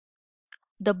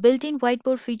The built-in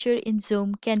whiteboard feature in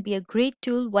Zoom can be a great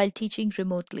tool while teaching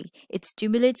remotely. It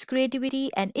stimulates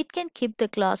creativity and it can keep the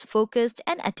class focused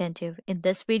and attentive. In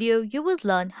this video, you will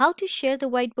learn how to share the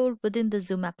whiteboard within the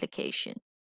Zoom application.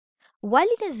 While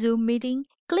in a Zoom meeting,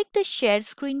 click the Share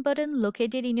Screen button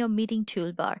located in your meeting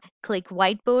toolbar. Click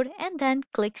Whiteboard and then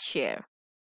click Share.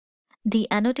 The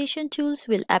annotation tools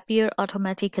will appear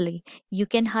automatically. You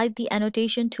can hide the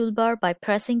annotation toolbar by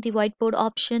pressing the whiteboard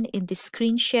option in the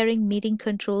screen sharing meeting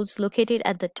controls located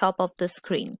at the top of the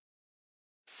screen.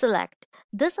 Select.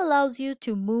 This allows you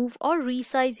to move or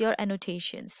resize your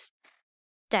annotations.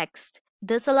 Text.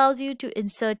 This allows you to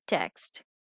insert text.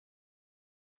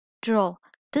 Draw.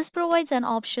 This provides an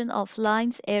option of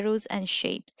lines, arrows, and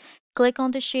shapes. Click on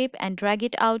the shape and drag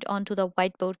it out onto the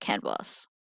whiteboard canvas.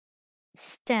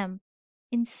 Stem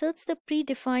inserts the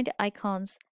predefined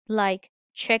icons like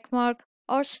checkmark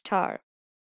or star,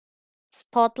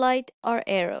 spotlight or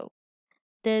arrow.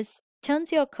 This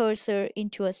turns your cursor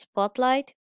into a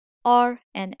spotlight or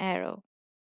an arrow.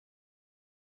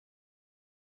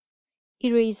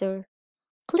 Eraser.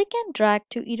 Click and drag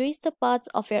to erase the parts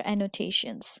of your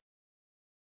annotations.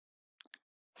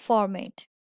 Format.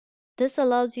 This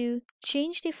allows you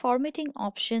change the formatting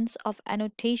options of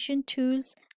annotation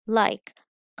tools like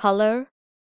color,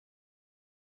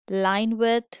 line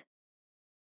width,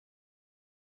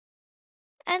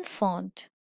 and font.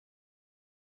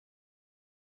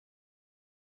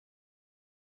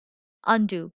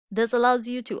 Undo. This allows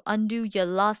you to undo your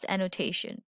last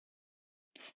annotation.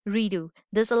 Redo.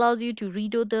 This allows you to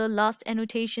redo the last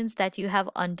annotations that you have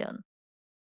undone.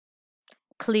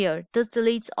 Clear. This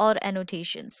deletes all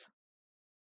annotations.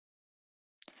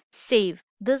 Save.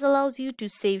 This allows you to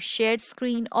save shared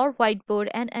screen or whiteboard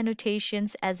and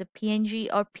annotations as a PNG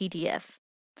or PDF.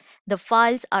 The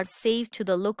files are saved to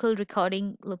the local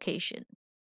recording location.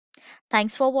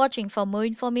 Thanks for watching. For more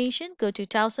information, go to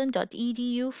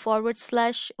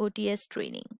towson.edu/OTS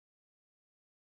training.